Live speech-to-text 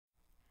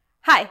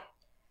Hi,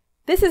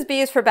 this is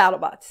B is for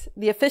BattleBots,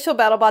 the official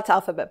BattleBots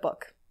alphabet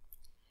book.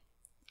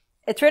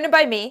 It's written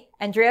by me,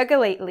 Andrea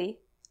Gellatly,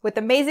 with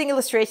amazing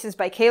illustrations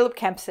by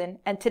Kempson,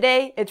 and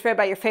today it's read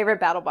by your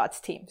favorite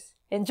BattleBots teams.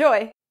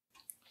 Enjoy!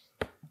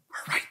 We're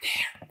right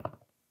there.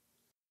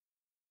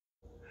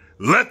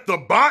 Let the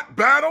bot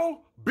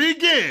battle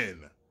begin!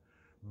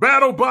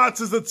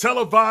 BattleBots is a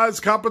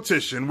televised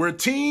competition where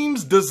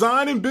teams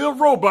design and build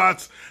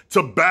robots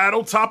to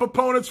battle top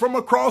opponents from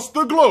across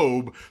the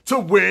globe to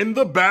win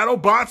the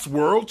BattleBots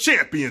World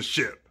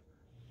Championship.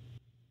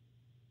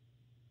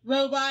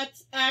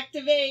 Robots,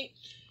 activate.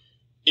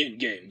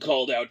 In-game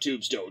called out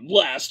Tombstone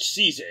last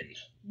season.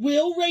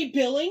 Will Ray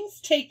Billings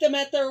take them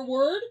at their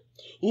word?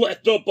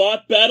 Let the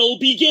bot battle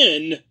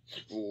begin!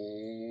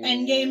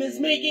 Endgame is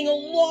making a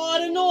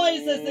lot of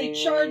noise as they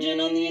charge in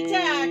on the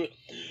attack.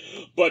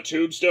 But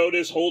Tombstone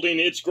is holding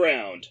its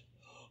ground.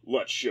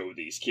 Let's show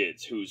these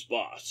kids who's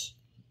boss.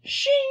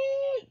 Shing!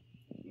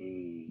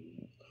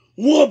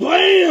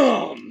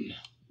 Wha-bam!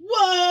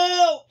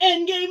 Whoa!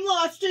 Endgame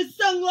lost his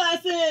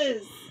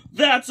sunglasses!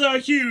 That's a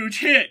huge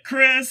hit,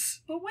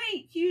 Chris! But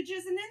wait, Huge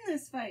isn't in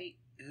this fight.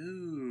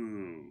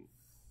 Ooh.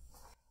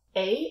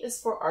 A is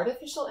for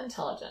artificial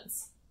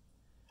intelligence.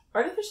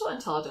 Artificial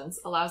intelligence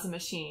allows a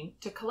machine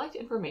to collect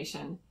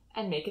information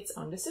and make its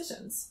own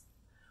decisions.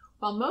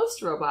 While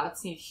most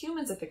robots need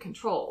humans at the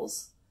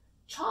controls,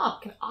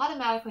 Chomp can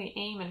automatically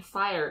aim and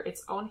fire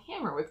its own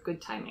hammer with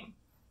good timing.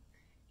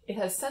 It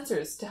has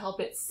sensors to help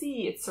it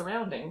see its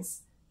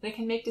surroundings, and it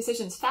can make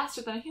decisions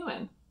faster than a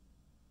human.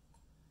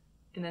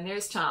 And then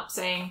there's Chomp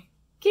saying,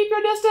 "Keep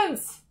your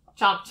distance!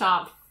 Chomp,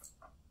 chomp."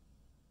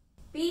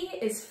 B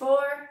is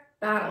for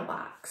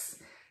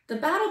BattleBox. The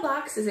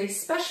BattleBox is a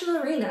special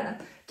arena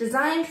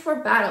designed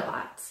for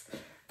BattleBots.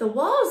 The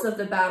walls of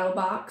the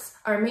BattleBox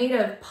are made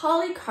of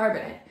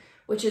polycarbonate,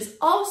 which is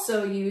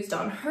also used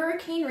on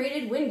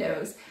hurricane-rated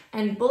windows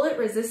and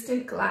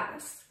bullet-resistant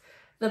glass.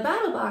 The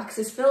BattleBox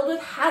is filled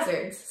with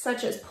hazards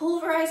such as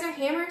pulverizer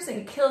hammers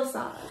and kill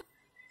saws.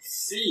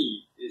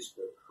 C is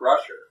for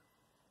Crusher.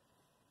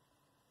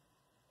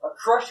 A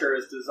Crusher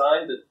is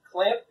designed to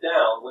clamp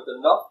down with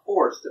enough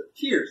force to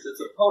pierce its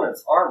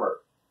opponent's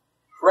armor.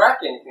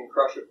 Kraken can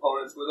crush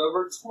opponents with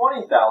over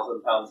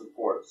 20,000 pounds of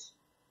force.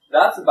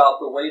 That's about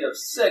the weight of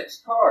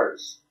 6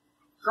 cars.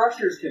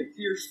 Crushers can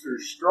pierce through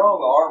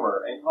strong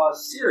armor and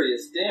cause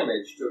serious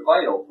damage to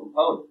vital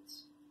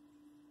components.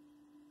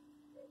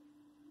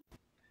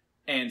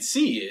 And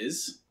C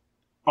is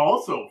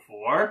also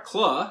for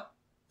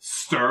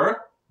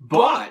Cluster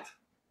Bot.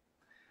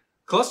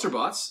 Cluster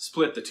bots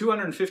split the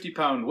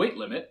 250-pound weight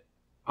limit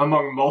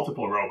among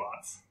multiple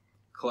robots.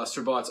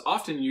 Cluster bots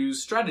often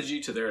use strategy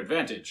to their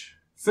advantage,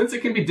 since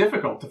it can be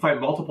difficult to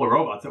fight multiple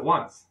robots at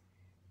once.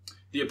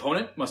 The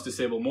opponent must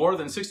disable more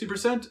than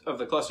 60% of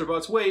the cluster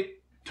bot's weight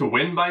to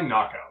win by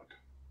knockout.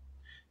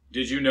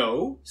 Did you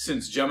know,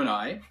 since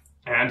Gemini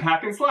and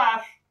Hack and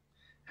Slash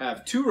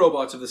have 2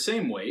 robots of the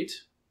same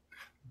weight,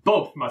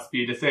 both must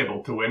be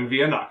disabled to win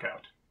via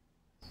knockout.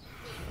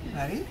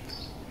 Ready?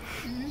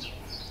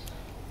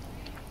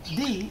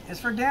 D is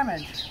for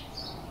damage.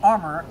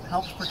 Armor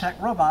helps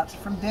protect robots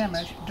from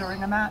damage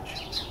during a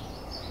match.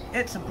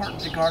 It's important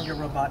to guard your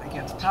robot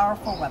against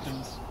powerful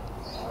weapons.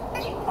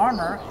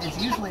 Armor is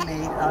usually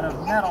made out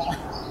of metal,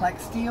 like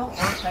steel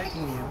or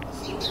titanium.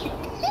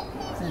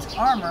 Since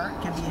armor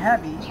can be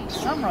heavy,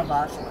 some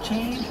robots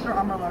change their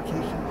armor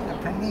location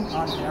depending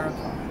on their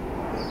opponent.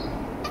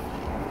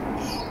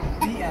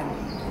 The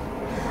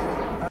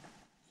end.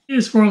 E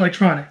is for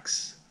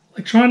electronics.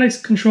 Electronics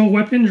control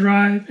weapon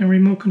drive and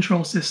remote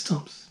control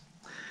systems.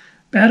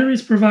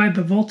 Batteries provide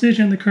the voltage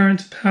and the current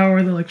to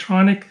power the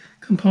electronic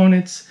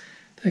components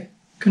that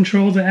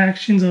control the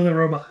actions of the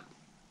robot.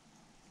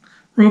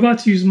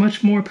 Robots use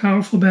much more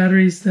powerful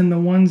batteries than the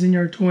ones in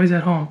your toys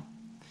at home.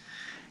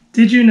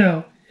 Did you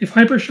know, if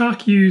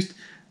Hypershock used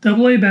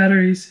AA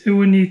batteries, it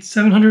would need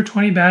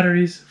 720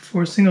 batteries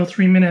for a single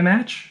 3-minute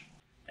match?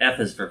 F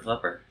is for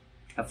Flipper.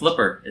 A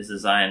flipper is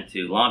designed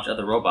to launch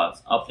other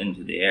robots up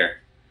into the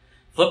air.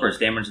 Flippers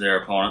damage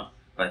their opponent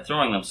by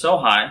throwing them so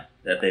high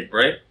that they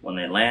break when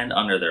they land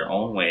under their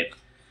own weight.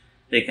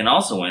 They can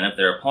also win if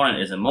their opponent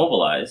is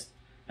immobilized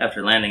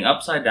after landing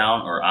upside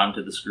down or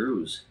onto the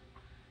screws.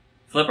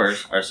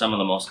 Flippers are some of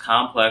the most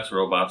complex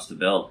robots to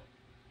build.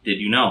 Did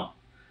you know?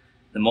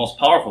 The most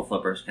powerful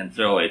flippers can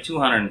throw a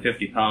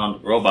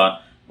 250-pound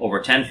robot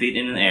over 10 feet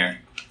in the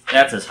air.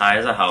 That's as high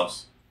as a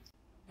house.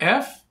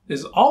 F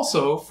is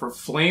also for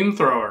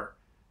Flamethrower.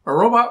 A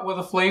robot with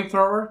a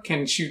flamethrower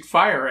can shoot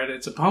fire at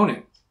its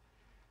opponent.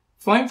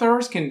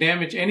 Flamethrowers can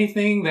damage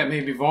anything that may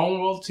be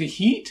vulnerable to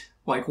heat,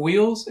 like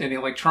wheels and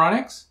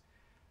electronics.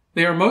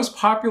 They are most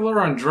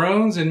popular on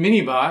drones and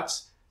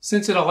mini-bots,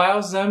 since it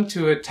allows them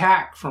to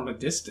attack from a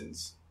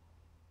distance.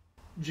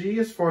 G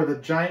is for the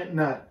Giant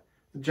Nut.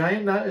 The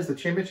Giant Nut is the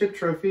championship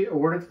trophy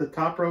awarded to the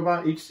top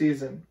robot each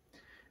season.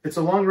 It's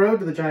a long road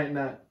to the Giant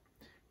Nut.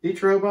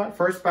 Each robot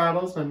first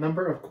battles in a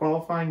number of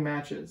qualifying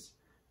matches.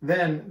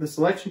 Then, the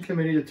selection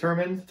committee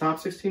determines the top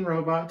 16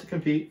 robot to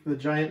compete for the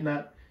Giant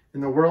Nut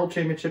in the World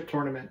Championship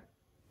Tournament.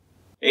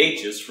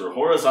 H is for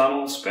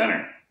horizontal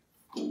spinner.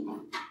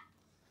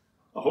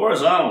 A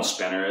horizontal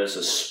spinner is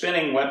a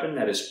spinning weapon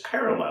that is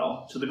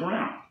parallel to the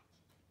ground.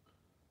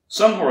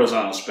 Some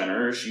horizontal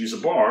spinners use a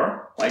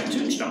bar, like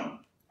Tombstone.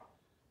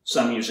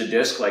 Some use a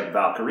disc like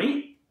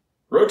Valkyrie.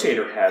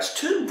 Rotator has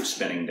 2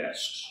 spinning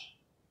discs.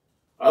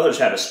 Others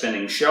have a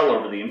spinning shell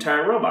over the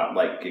entire robot,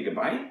 like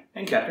Gigabyte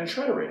and Captain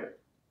Shredderator.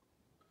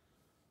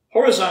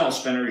 Horizontal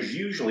spinners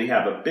usually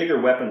have a bigger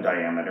weapon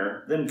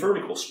diameter than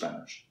vertical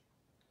spinners.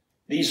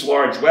 These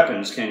large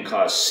weapons can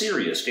cause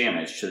serious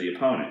damage to the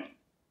opponent,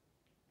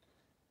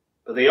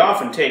 but they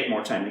often take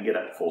more time to get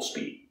up to full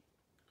speed.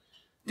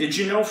 Did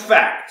you know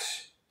fact?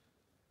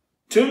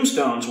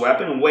 Tombstone's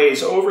weapon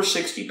weighs over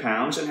 60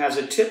 pounds and has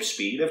a tip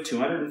speed of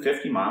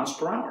 250 miles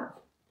per hour.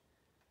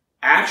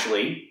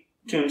 Actually,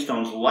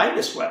 Tombstone's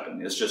lightest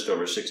weapon is just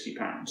over 60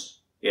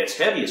 pounds. Its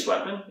heaviest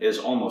weapon is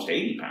almost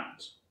 80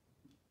 pounds.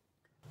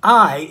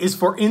 I is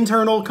for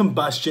internal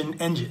combustion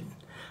engine.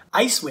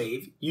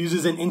 Icewave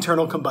uses an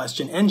internal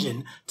combustion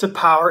engine to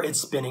power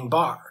its spinning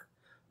bar.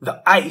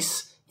 The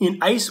ICE in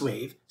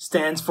Icewave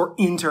stands for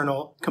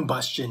internal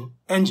combustion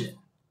engine.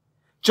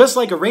 Just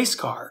like a race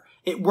car,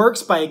 it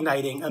works by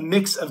igniting a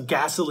mix of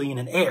gasoline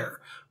and air,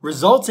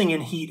 resulting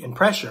in heat and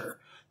pressure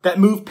that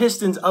move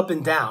pistons up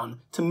and down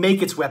to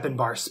make its weapon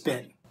bar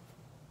spin.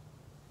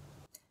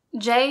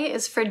 J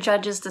is for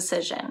judge's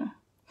decision.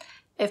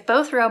 If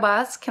both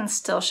robots can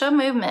still show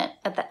movement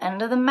at the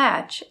end of the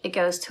match, it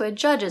goes to a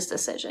judge's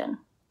decision.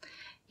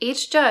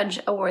 Each judge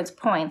awards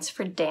points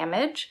for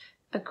damage,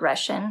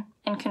 aggression,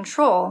 and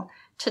control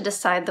to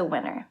decide the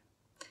winner.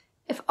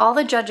 If all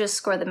the judges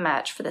score the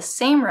match for the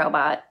same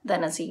robot,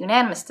 then it's a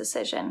unanimous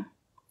decision.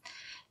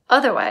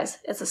 Otherwise,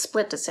 it's a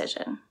split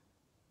decision.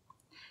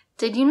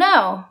 Did you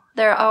know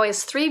there are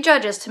always 3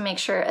 judges to make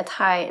sure a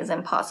tie is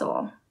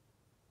impossible?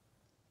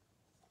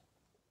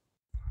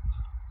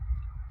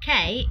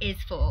 K is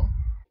for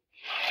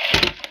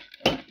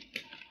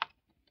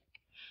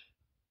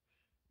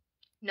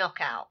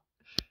knockout.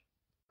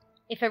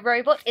 If a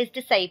robot is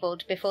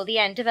disabled before the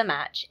end of a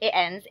match, it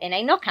ends in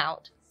a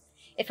knockout.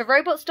 If a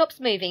robot stops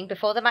moving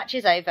before the match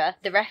is over,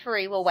 the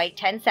referee will wait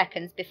 10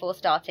 seconds before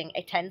starting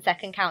a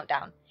 10-second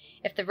countdown.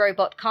 If the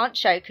robot can't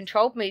show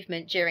controlled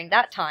movement during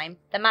that time,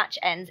 the match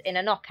ends in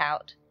a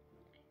knockout.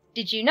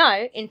 Did you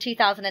know, in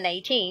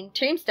 2018,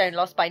 Tombstone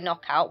lost by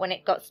knockout when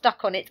it got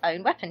stuck on its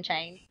own weapon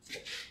chain?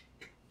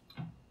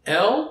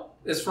 L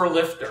is for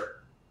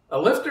lifter. A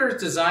lifter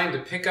is designed to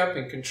pick up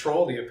and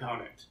control the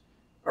opponent.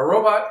 A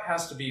robot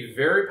has to be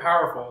very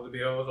powerful to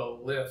be able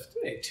to lift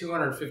a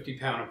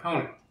 250-pound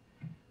opponent.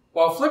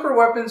 While flipper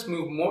weapons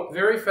move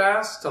very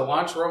fast to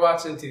launch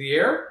robots into the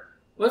air,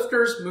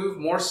 lifters move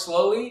more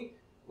slowly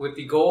with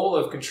the goal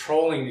of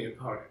controlling the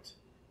opponent.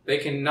 They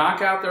can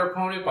knock out their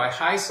opponent by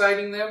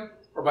high-siding them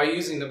or by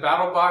using the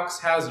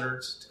BattleBots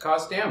hazards to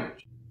cause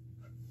damage.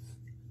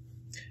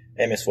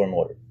 M is for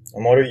motor. A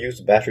motor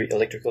uses battery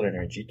electrical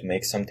energy to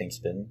make something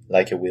spin,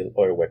 like a wheel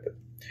or a weapon.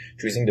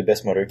 Choosing the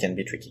best motor can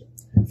be tricky.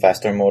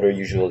 Faster motor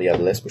usually have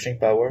less pushing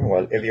power,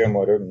 while heavier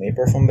motor may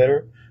perform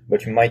better,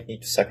 but you might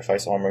need to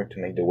sacrifice armor to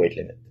make the weight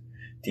limit.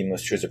 Team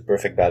must choose a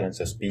perfect balance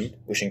of speed,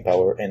 pushing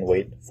power, and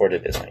weight for the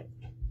design.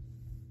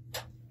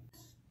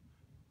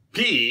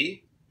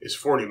 P is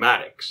for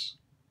pneumatics.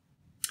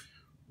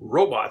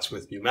 Robots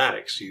with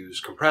pneumatics use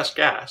compressed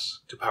gas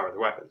to power their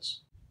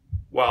weapons.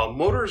 While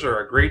motors are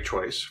a great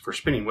choice for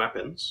spinning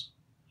weapons,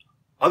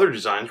 other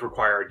designs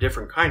require a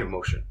different kind of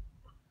motion.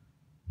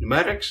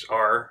 Pneumatics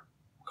are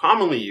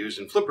commonly used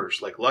in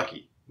flippers like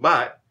Lucky,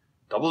 but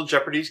Double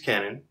Jeopardy's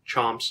cannon,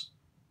 Chomp's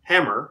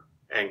hammer,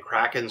 and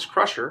Kraken's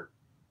crusher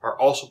are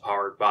also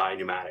powered by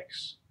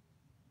pneumatics.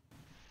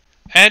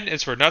 N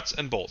is for nuts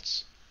and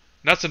bolts.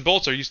 Nuts and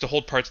bolts are used to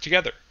hold parts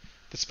together.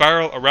 The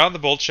spiral around the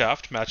bolt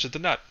shaft matches the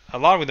nut,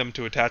 allowing them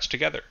to attach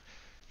together.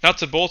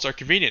 Nuts and bolts are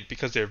convenient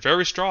because they are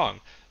very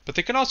strong, but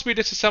they can also be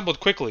disassembled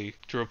quickly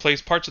to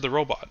replace parts of the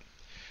robot.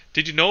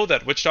 Did you know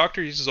that Witch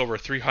Doctor uses over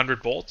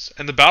 300 bolts,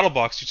 and the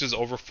BattleBots uses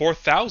over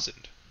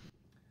 4,000?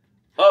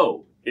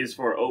 O is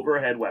for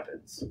overhead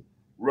weapons.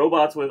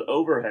 Robots with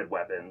overhead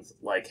weapons,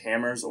 like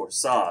hammers or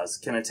saws,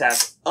 can attack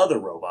other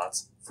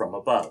robots from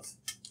above.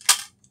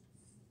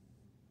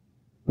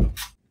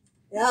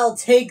 I'll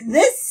take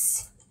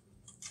this.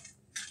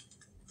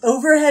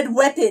 Overhead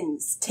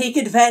weapons take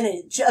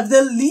advantage of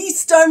the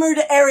least armored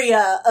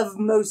area of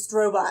most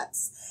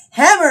robots.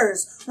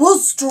 Hammers will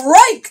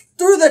strike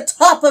through the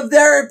top of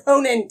their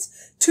opponent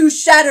to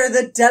shatter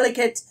the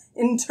delicate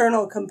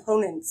internal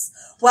components,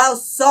 while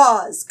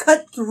saws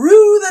cut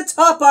through the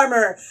top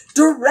armor,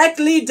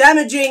 directly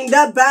damaging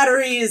the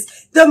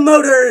batteries, the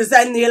motors,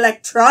 and the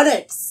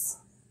electronics.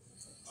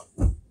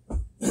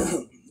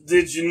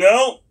 Did you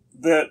know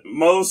that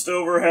most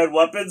overhead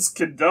weapons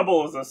can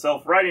double as a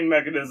self-righting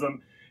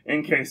mechanism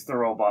in case the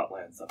robot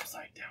lands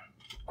upside down?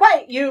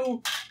 Quiet,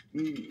 you!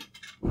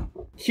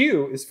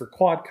 Q is for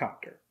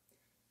quadcopter.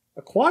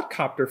 A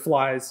quadcopter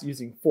flies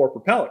using 4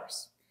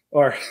 propellers.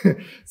 Or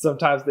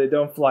sometimes they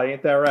don't fly,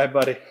 ain't that right,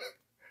 buddy?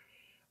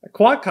 A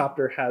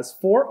quadcopter has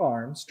 4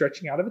 arms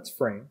stretching out of its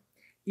frame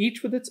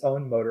each with its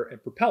own motor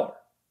and propeller.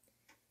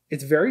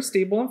 It's very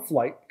stable in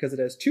flight because it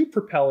has 2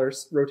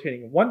 propellers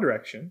rotating in one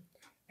direction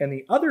and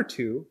the other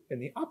 2 in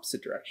the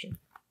opposite direction.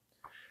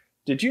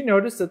 Did you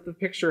notice that the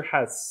picture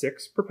has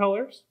 6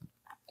 propellers?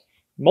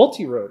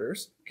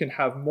 Multirotors can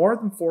have more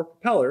than 4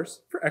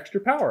 propellers for extra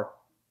power.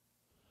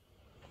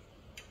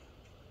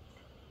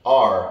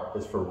 R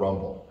is for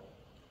rumble.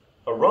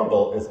 A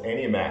rumble is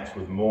any match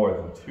with more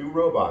than 2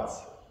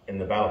 robots in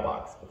the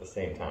BattleBots at the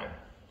same time.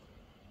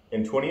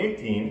 In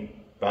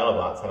 2018,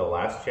 BattleBots had a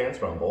last chance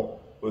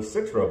rumble with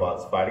 6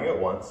 robots fighting at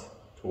once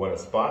to win a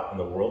spot in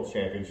the World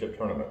Championship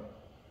tournament.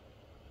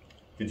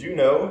 Did you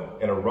know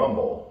in a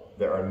rumble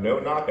there are no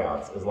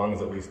knockouts as long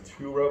as at least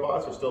 2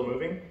 robots are still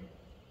moving?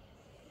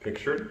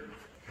 Pictured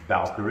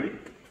Valkyrie,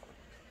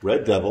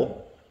 Red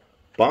Devil,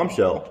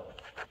 Bombshell,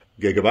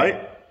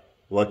 Gigabyte,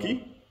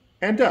 Lucky,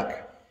 and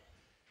Duck.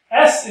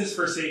 S is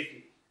for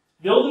safety.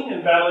 Building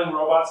and battling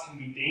robots can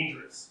be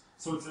dangerous,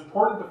 so it's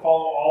important to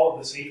follow all of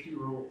the safety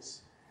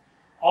rules.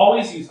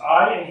 Always use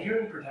eye and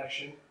hearing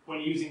protection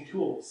when using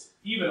tools,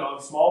 even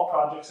on small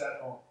projects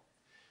at home.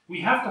 We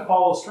have to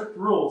follow strict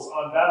rules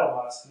on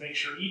BattleBots to make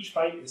sure each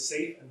fight is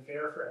safe and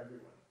fair for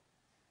everyone.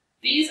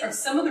 These are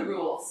some of the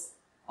rules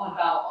on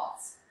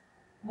BattleBots.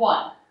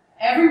 1.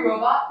 Every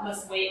robot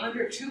must weigh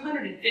under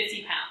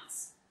 250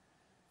 pounds.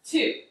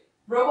 2.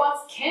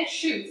 Robots can't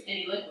shoot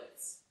any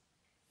liquids.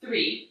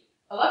 3.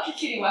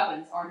 Electrocuting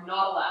weapons are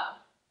not allowed.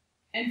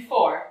 And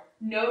 4.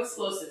 No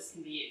explosives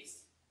can be used.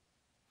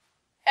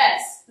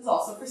 S is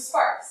also for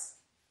sparks.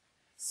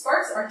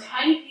 Sparks are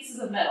tiny pieces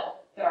of metal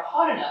that are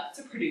hot enough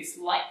to produce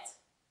light.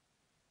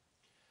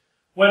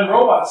 When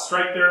robots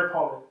strike their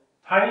opponent,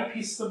 tiny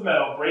pieces of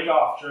metal break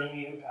off during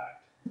the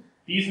impact.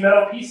 These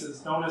metal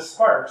pieces, known as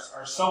sparks,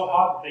 are so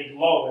hot that they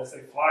glow as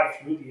they fly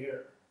through the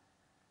air.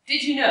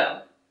 Did you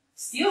know?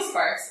 Steel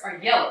sparks are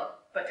yellow,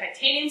 but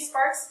titanium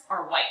sparks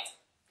are white.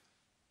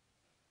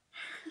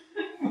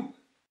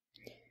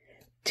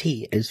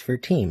 T is for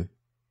team.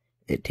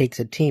 It takes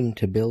a team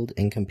to build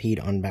and compete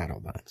on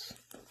BattleBots.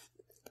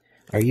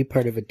 Are you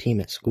part of a team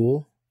at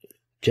school?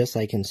 Just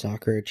like in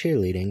soccer or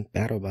cheerleading,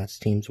 BattleBots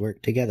teams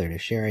work together to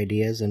share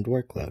ideas and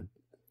workload.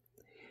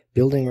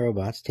 Building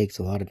robots takes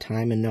a lot of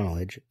time and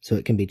knowledge, so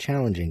it can be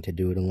challenging to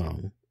do it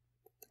alone.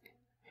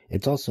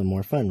 It's also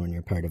more fun when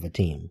you're part of a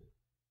team.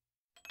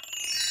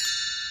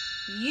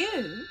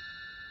 U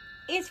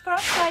is for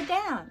upside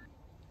down.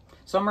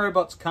 Some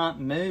robots can't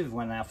move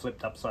when they're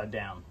flipped upside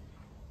down.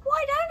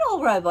 Why don't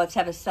all robots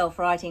have a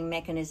self-righting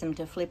mechanism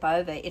to flip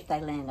over if they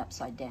land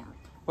upside down?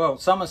 Well,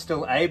 some are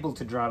still able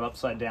to drive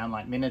upside down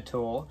like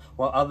Minotaur,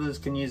 while others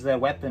can use their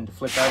weapon to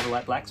flip over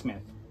like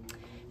Blacksmith.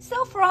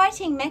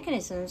 Self-righting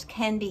mechanisms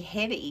can be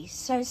heavy,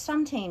 so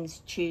some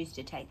teams choose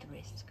to take the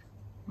risk.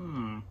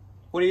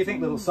 What do you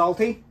think, little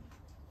salty?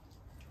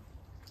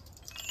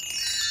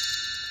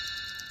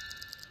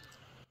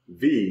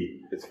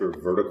 V is for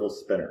vertical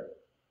spinner.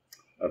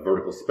 A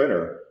vertical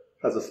spinner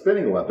has a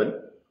spinning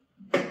weapon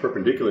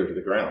perpendicular to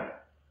the ground.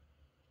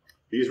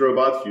 These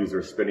robots use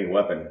their spinning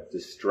weapon to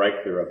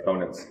strike their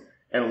opponents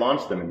and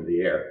launch them into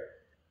the air.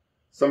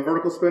 Some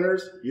vertical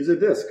spinners use a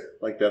disc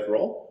like Death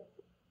Roll,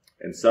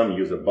 and some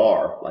use a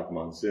bar like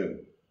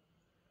Monsoon.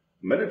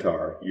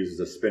 Minotaur uses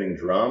a spinning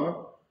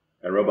drum,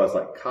 and robots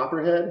like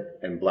Copperhead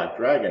and Black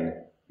Dragon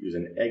use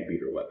an egg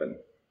beater weapon.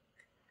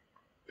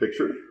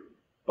 Pictured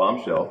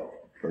Bombshell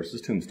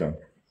versus Tombstone.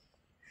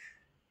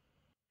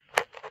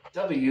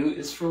 W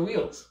is for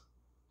wheels.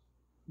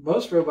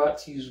 Most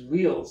robots use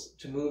wheels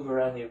to move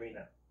around the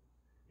arena.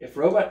 If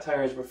robot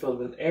tires were filled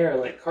with air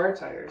like car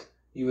tires,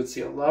 you would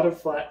see a lot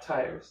of flat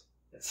tires.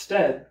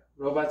 Instead,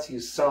 robots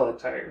use solid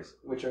tires,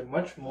 which are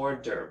much more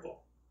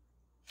durable.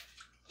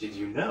 Did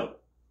you know?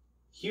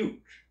 Huge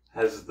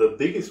has the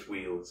biggest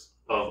wheels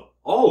of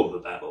all of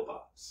the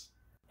BattleBots.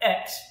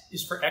 X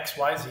is for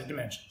XYZ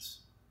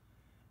dimensions.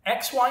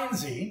 X, Y, and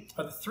Z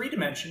are the 3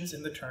 dimensions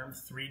in the term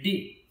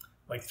 3D,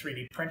 like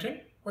 3D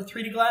printing or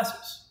 3D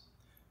glasses.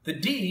 The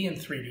D in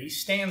 3D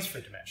stands for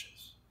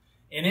dimensions.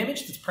 An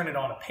image that's printed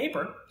on a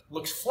paper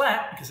looks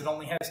flat because it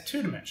only has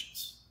 2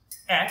 dimensions.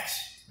 X,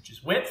 which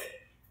is width,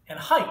 and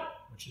height,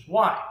 which is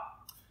Y.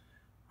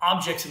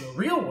 Objects in the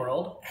real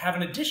world have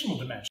an additional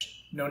dimension,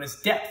 known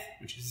as depth,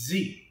 which is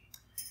Z.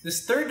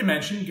 This 3rd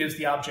dimension gives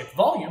the object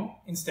volume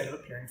instead of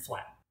appearing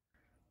flat.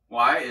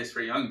 Y is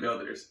for young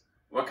builders.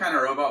 What kind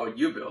of robot would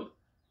you build?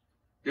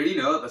 Did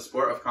you know that the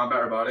sport of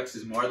combat robotics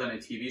is more than a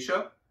TV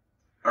show?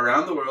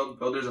 Around the world,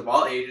 builders of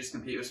all ages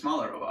compete with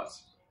smaller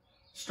robots.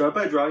 Start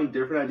by drawing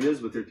different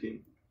ideas with your team.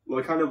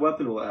 What kind of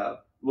weapon will it have?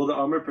 Will the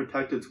armor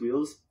protect its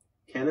wheels?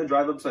 Can it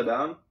drive upside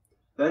down?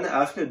 Then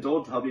ask an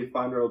adult to help you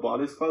find a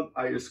robotics club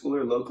at your school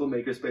or local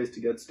makerspace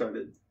to get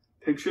started.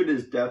 Pictured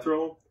is Death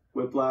Roll,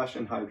 Whiplash,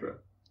 and Hydra.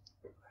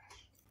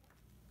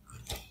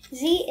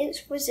 Z is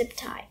for zip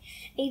tie.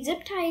 A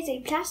zip tie is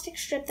a plastic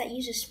strip that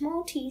uses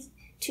small teeth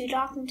to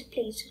lock into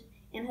place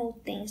and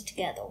hold things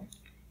together.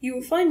 You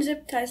will find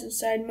zip ties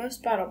inside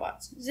most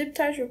BattleBots. Zip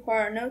ties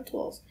require no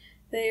tools.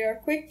 They are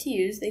quick to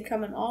use. They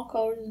come in all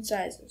colors and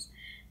sizes.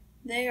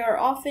 They are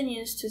often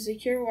used to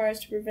secure wires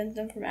to prevent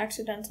them from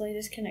accidentally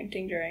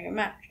disconnecting during a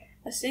match.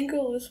 A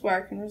single loose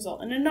wire can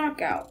result in a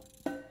knockout.